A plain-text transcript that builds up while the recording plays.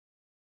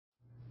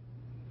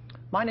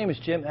My name is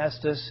Jim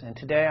Estes, and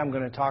today I'm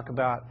going to talk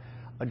about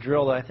a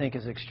drill that I think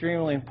is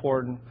extremely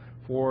important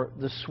for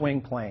the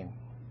swing plane.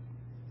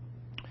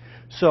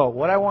 So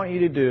what I want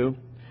you to do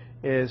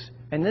is,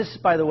 and this,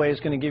 by the way,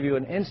 is going to give you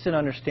an instant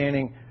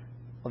understanding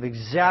of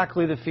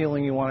exactly the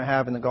feeling you want to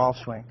have in the golf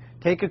swing.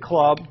 Take a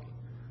club.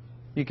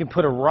 You can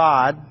put a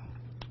rod,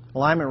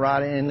 alignment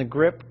rod, in the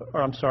grip,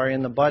 or I'm sorry,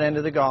 in the butt end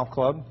of the golf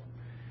club.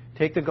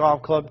 Take the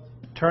golf club,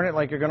 turn it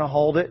like you're going to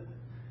hold it,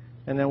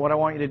 and then what I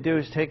want you to do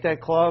is take that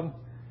club,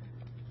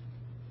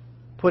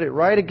 put it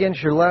right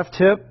against your left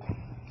hip,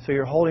 so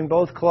you're holding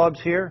both clubs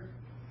here.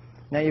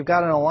 Now you've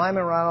got an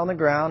alignment rod on the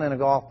ground and a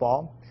golf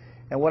ball,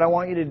 and what I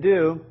want you to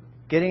do,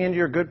 getting into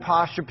your good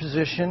posture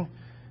position,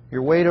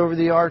 your weight over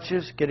the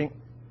arches,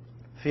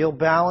 feel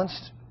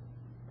balanced.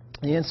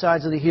 The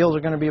insides of the heels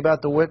are going to be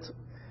about the width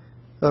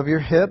of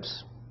your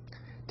hips.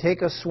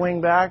 Take a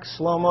swing back,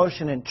 slow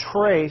motion, and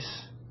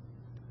trace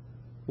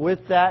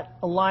with that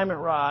alignment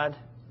rod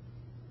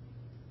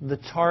the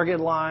target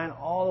line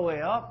all the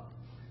way up.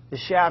 The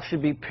shaft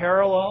should be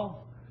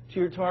parallel to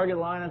your target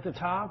line at the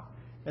top,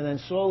 and then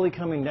slowly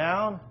coming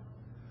down,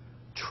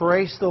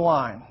 trace the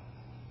line.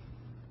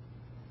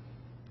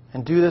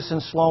 And do this in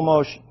slow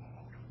motion.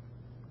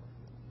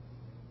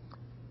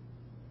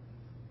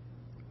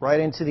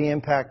 Right into the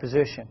impact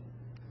position.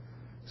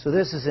 So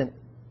this is a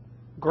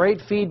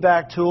great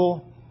feedback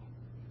tool,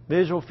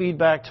 visual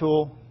feedback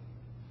tool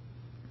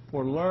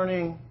for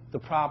learning the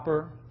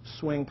proper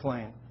swing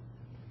plane.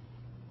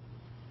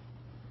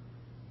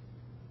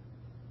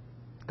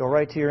 Go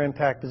right to your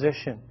impact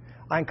position.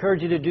 I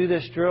encourage you to do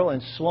this drill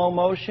in slow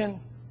motion,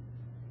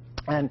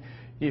 and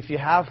if you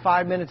have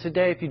 5 minutes a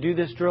day, if you do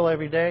this drill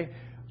every day,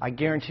 I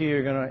guarantee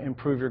you're going to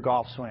improve your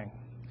golf swing.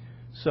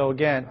 So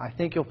again, I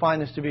think you'll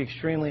find this to be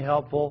extremely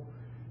helpful.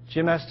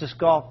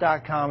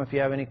 JimEstesGolf.com if you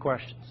have any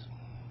questions.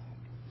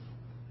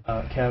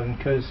 Kevin,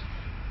 because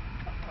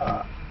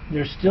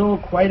there's still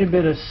quite a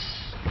bit of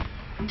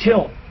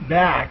tilt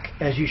back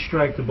as you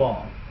strike the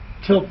ball.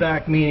 Tilt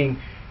back meaning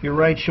your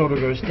right shoulder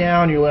goes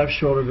down, your left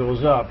shoulder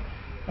goes up.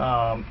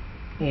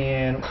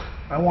 And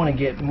I want to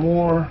get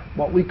more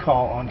what we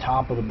call on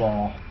top of the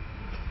ball.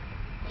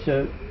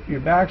 So your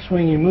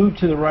backswing, you move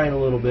to the right a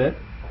little bit.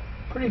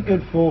 Pretty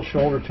good full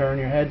shoulder turn.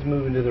 Your head's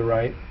moving to the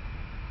right.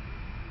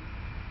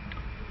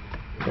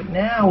 But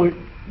now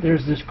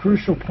there's this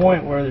crucial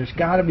point where there's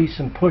got to be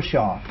some push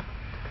off.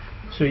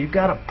 So you've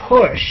got to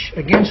push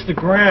against the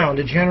ground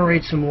to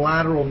generate some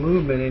lateral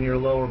movement in your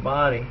lower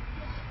body.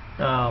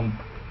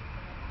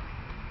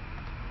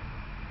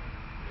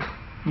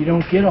 You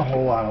don't get a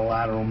whole lot of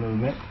lateral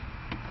movement,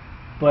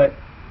 but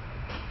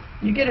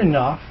you get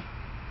enough.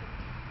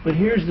 But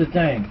here's the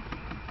thing.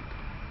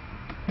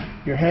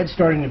 Your head's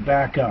starting to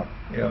back up.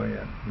 Oh,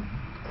 yeah.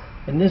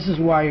 Mm-hmm. And this is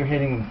why you're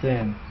hitting them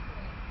thin.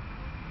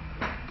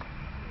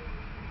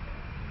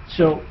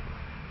 So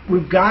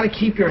we've got to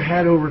keep your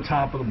head over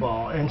top of the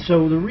ball. And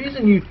so the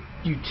reason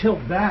you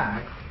tilt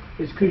back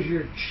is because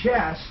your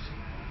chest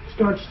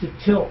starts to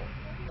tilt.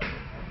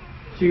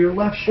 So your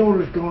left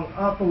shoulder is going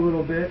up a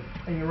little bit,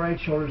 and your right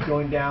shoulder is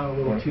going down a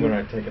little too. When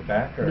I take it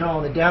back? Or? No,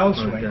 on the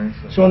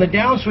downswing. So on the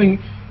downswing,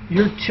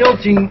 you're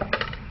tilting,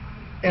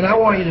 and I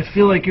want you to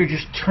feel like you're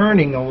just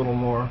turning a little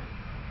more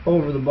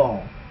over the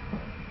ball.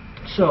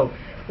 So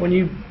when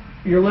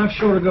your left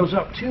shoulder goes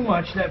up too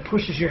much, that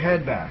pushes your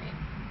head back.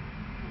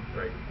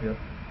 Right, yep.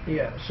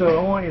 Yeah, so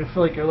I want you to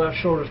feel like your left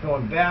shoulder is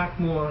going back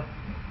more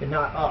and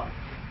not up.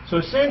 So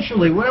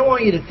essentially, what I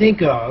want you to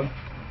think of,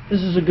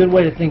 this is a good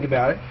way to think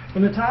about it.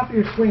 From the top of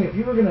your swing, if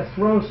you were going to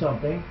throw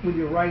something with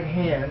your right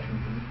hand,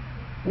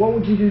 what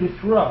would you do to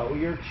throw?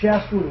 Your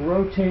chest would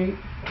rotate,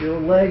 your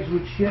legs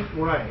would shift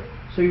right.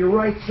 So your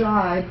right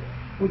side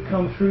would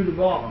come through the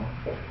ball.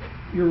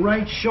 Your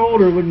right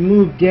shoulder would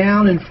move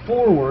down and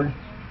forward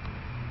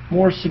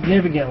more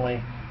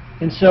significantly.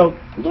 And so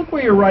look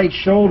where your right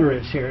shoulder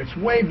is here. It's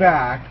way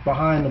back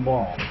behind the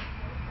ball.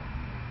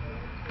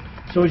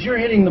 So as you're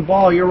hitting the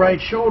ball, your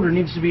right shoulder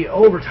needs to be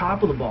over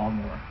top of the ball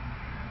more.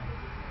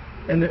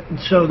 And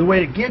so the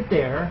way to get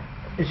there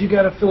is you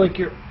got to feel like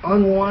you're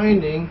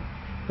unwinding,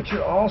 but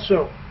you're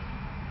also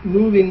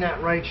moving that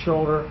right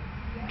shoulder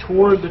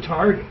toward the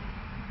target.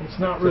 It's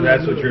not really. So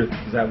that's moving.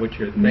 Is that what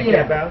you're thinking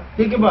about?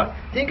 Think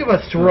of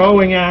a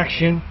throwing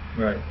action.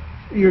 Right.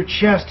 Your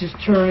chest is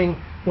turning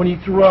when you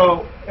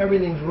throw.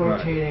 Everything's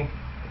rotating.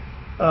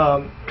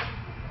 Right.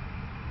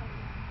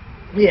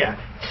 Yeah.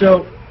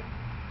 So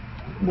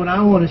what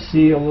I want to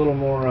see a little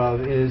more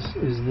of is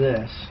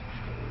this.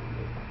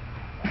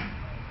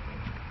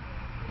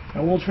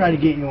 And we'll try to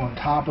get you on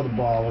top of the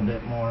ball a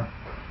bit more,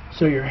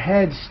 so your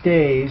head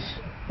stays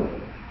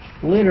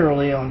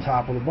literally on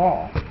top of the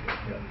ball.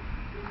 Yeah.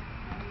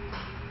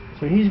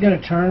 So he's going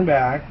to turn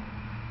back.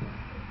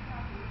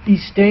 He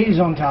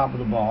stays on top of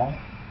the ball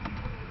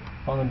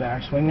on the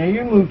backswing. Now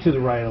you move to the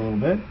right a little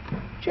bit.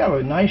 But you have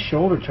a nice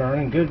shoulder turn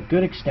and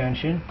good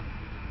extension.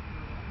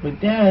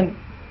 But then,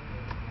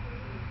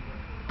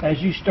 as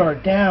you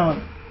start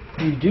down,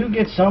 you do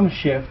get some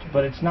shift,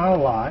 but it's not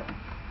a lot.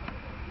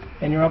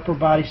 And your upper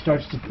body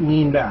starts to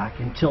lean back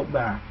and tilt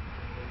back.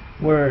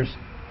 Whereas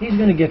he's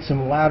going to get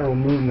some lateral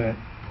movement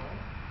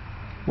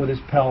with his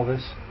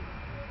pelvis,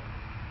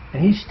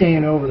 and he's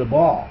staying over the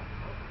ball.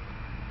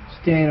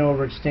 Staying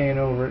over it, staying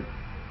over it.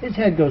 His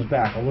head goes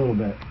back a little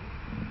bit.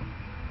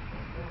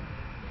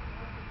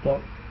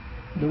 But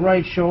the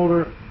right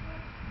shoulder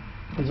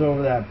is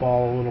over that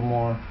ball a little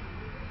more.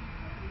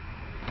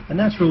 And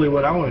that's really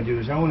what I want to do,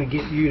 is I want to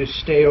get you to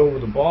stay over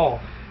the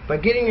ball by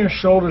getting your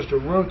shoulders to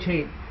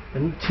rotate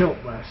and tilt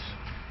less.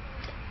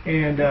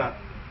 And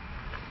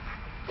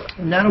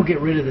that'll get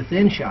rid of the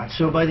thin shot.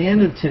 So by the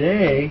end of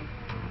today,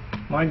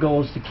 my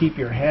goal is to keep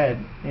your head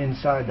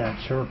inside that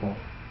circle.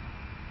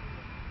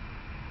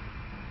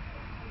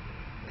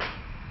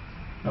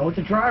 Now with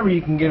the driver,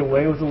 you can get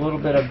away with a little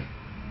bit of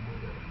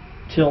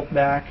tilt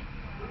back.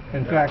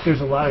 In fact,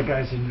 there's a lot of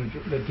guys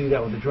that do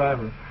that with the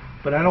driver.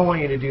 But I don't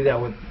want you to do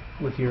that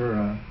with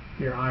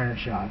your iron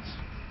shots.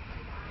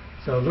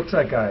 So it looks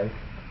like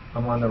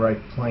I'm on the right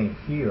plane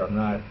here. I'm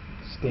not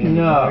standing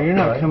No, up, you're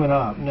not right? coming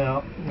up.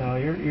 No,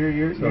 you're So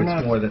you're it's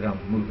not. more that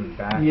I'm moving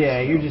back.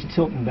 Yeah, you're just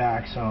tilting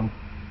back some.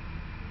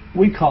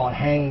 We call it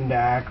hanging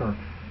back, or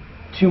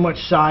too much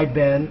side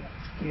bend.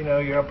 You know,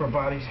 your upper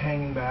body's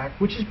hanging back,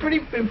 which is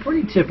pretty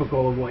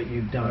typical of what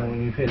you've done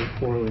when you've hit it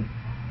poorly.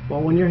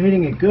 Well, when you're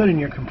hitting it good and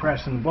you're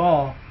compressing the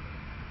ball,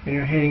 and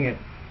you're hitting it,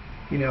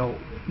 you know,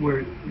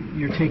 where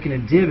you're taking a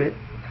divot,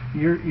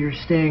 you're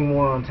staying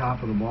more on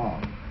top of the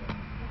ball.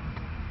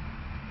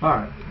 All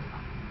right.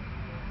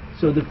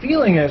 So the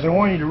feeling is, I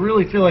want you to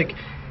really feel like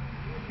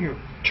you're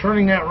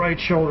turning that right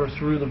shoulder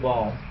through the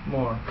ball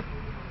more.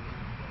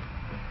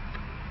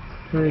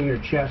 Turning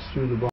your chest through the ball.